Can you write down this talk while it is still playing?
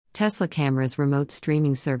Tesla cameras remote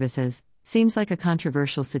streaming services seems like a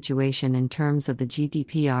controversial situation in terms of the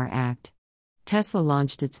GDPR Act. Tesla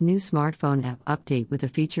launched its new smartphone app update with a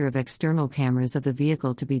feature of external cameras of the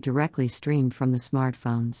vehicle to be directly streamed from the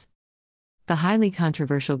smartphones. The highly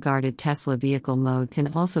controversial guarded Tesla vehicle mode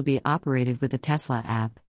can also be operated with the Tesla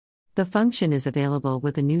app. The function is available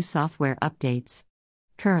with the new software updates.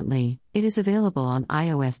 Currently, it is available on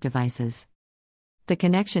iOS devices. The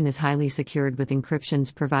connection is highly secured with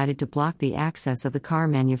encryptions provided to block the access of the car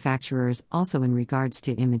manufacturers, also in regards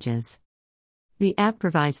to images. The app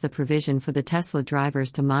provides the provision for the Tesla drivers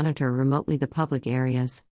to monitor remotely the public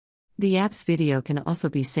areas. The app's video can also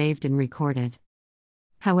be saved and recorded.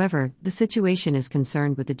 However, the situation is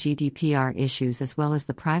concerned with the GDPR issues as well as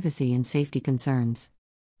the privacy and safety concerns.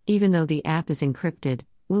 Even though the app is encrypted,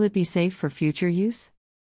 will it be safe for future use?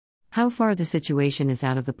 How far the situation is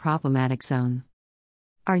out of the problematic zone?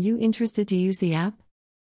 Are you interested to use the app?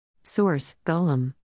 Source: Golem.